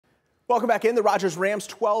Welcome back in. The Rogers Rams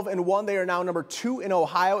 12-1. They are now number 2 in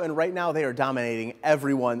Ohio, and right now they are dominating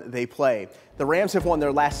everyone they play. The Rams have won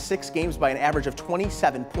their last 6 games by an average of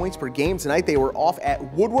 27 points per game. Tonight they were off at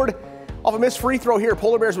Woodward. Off a missed free throw here,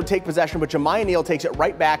 Polar Bears would take possession, but Jemiah Neal takes it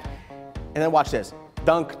right back. And then watch this.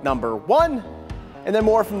 Dunk number 1, and then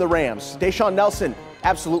more from the Rams. Deshaun Nelson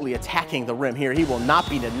absolutely attacking the rim here. He will not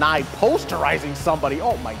be denied, posterizing somebody.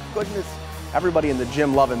 Oh my goodness. Everybody in the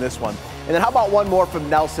gym loving this one. And then how about one more from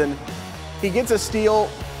Nelson? He gets a steal,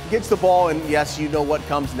 gets the ball, and yes, you know what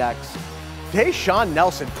comes next. Deshaun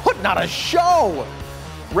Nelson putting on a show.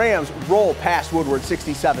 Rams roll past Woodward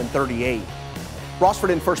 67-38. Rossford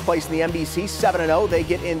in first place in the NBC, 7-0. They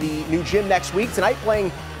get in the new gym next week. Tonight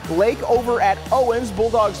playing Lake over at Owens.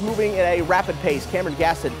 Bulldogs moving at a rapid pace. Cameron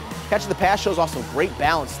Gaston catches the pass, shows off some great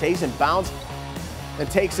balance, stays in bounds, and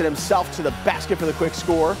takes it himself to the basket for the quick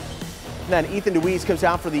score. And then Ethan DeWeese comes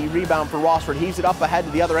down for the rebound for Rossford. Heaves it up ahead to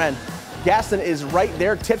the other end. Gaston is right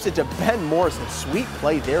there, tips it to Ben Morrison. Sweet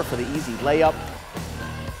play there for the easy layup.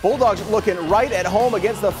 Bulldogs looking right at home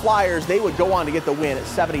against the Flyers. They would go on to get the win at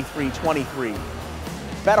 73-23.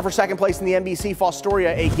 Battle for second place in the NBC.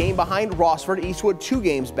 Fostoria a game behind Rossford. Eastwood 2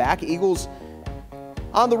 games back. Eagles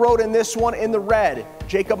on the road in this one in the red.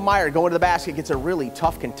 Jacob Meyer going to the basket, gets a really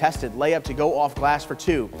tough contested layup to go off glass for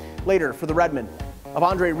 2. Later for the Redmen,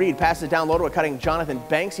 Avondre Reed passes down low to a cutting Jonathan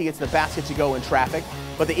Banks. He gets the basket to go in traffic.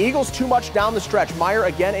 But the Eagles too much down the stretch. Meyer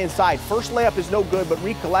again inside. First layup is no good, but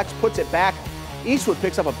Reed collects, puts it back. Eastwood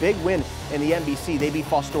picks up a big win in the NBC. They beat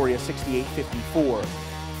Fostoria 68-54.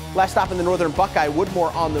 Last stop in the Northern Buckeye,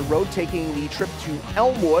 Woodmore on the road, taking the trip to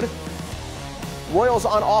Elmwood. Royals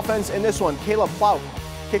on offense in this one. Caleb Plout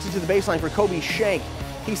kicks it to the baseline for Kobe Shank.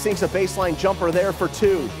 He sinks a baseline jumper there for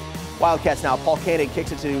 2. Wildcats now. Paul Koenig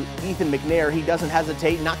kicks it to Ethan McNair. He doesn't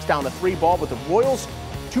hesitate, knocks down the 3 ball, but the Royals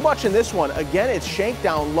too much in this one. Again, it's Shank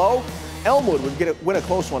down low. Elmwood would win a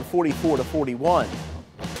close one, 44-41.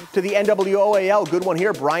 To the NWOAL, good one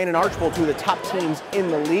here. Bryan and Archbold, 2 of the top teams in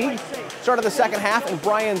the league. Start of the second half, and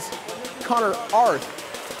Bryan's Connor Arth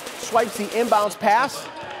swipes the inbounds pass.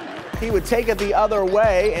 He would take it the other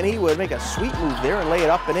way, and he would make a sweet move there and lay it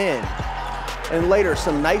up and in. And later,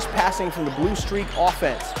 some nice passing from the Blue Streak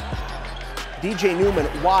offense. DJ Newman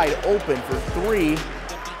wide open for 3.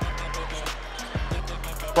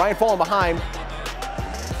 Bryan falling behind.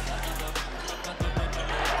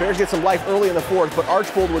 Bears get some life early in the fourth, but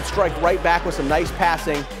Archbold would strike right back with some nice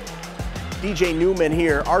passing. DJ Newman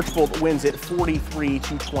here. Archbold wins it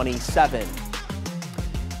 43-27.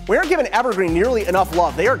 We aren't giving Evergreen nearly enough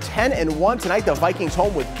love. They are 10-1 tonight. The Vikings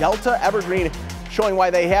home with Delta. Evergreen showing why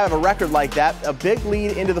they have a record like that. A big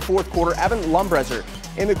lead into the fourth quarter. Evan Lumbrezer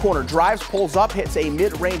in the corner, drives, pulls up, hits a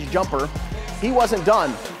mid-range jumper. He wasn't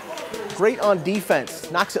done. Great on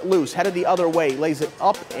defense, knocks it loose, headed the other way, lays it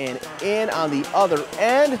up and in on the other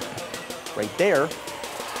end. Right there.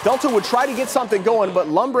 Delta would try to get something going, but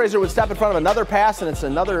Lumbrezer would step in front of another pass, and it's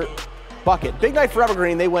another bucket. Big night for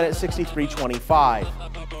Evergreen. They win at 63-25.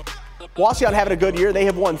 Wauseon having a good year. They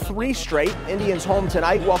have won 3 straight. Indians home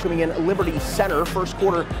tonight, welcoming in Liberty Center. First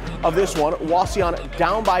quarter of this one. Wauseon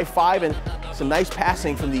down by 5, and some nice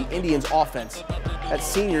passing from the Indians offense. That's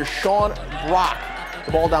senior Sean Brock.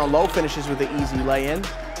 The ball down low, finishes with the easy lay-in.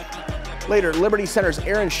 Later, Liberty Center's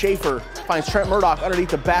Aaron Schaefer finds Trent Murdoch underneath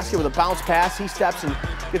the basket with a bounce pass. He steps and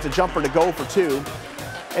gets a jumper to go for 2.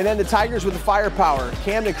 And then the Tigers with the firepower.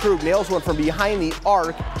 Camden Krug nails one from behind the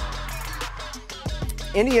arc.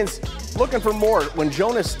 Indians looking for more when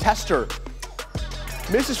Jonas Tester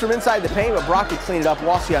misses from inside the paint, but Brock would clean it up.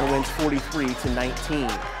 Wauseon wins 43-19.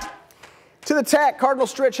 To the Tech, Cardinal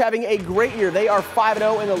Stritch having a great year. They are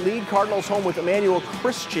 5-0 in the league. Cardinals home with Emmanuel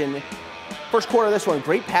Christian. First quarter of this one,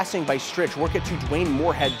 great passing by Stritch. Work it to Dwayne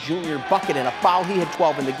Moorhead Jr. Bucket and a foul. He had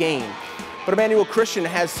 12 in the game. But Emmanuel Christian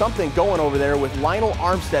has something going over there with Lionel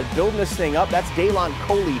Armstead building this thing up. That's Daylon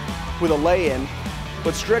Coley with a lay-in.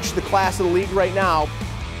 But Stritch, the class of the league right now.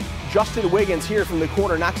 Justin Wiggins here from the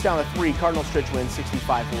corner knocks down a 3. Cardinal Stritch wins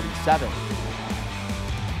 65-47.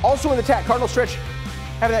 Also in the Tech, Cardinal Stritch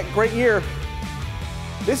having that great year.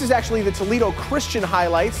 This is actually the Toledo Christian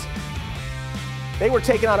highlights. They were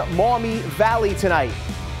taking on Maumee Valley tonight.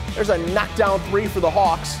 There's a knockdown 3 for the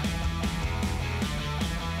Hawks.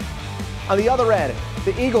 On the other end,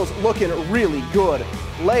 the Eagles looking really good.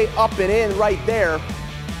 Lay up and in right there.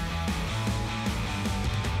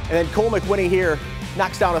 And then Cole McWhinney here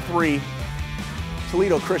knocks down a 3.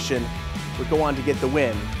 Toledo Christian would go on to get the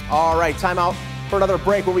win. All right, timeout for another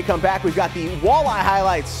break. When we come back, we've got the Walleye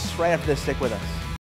highlights right after this. Stick with us.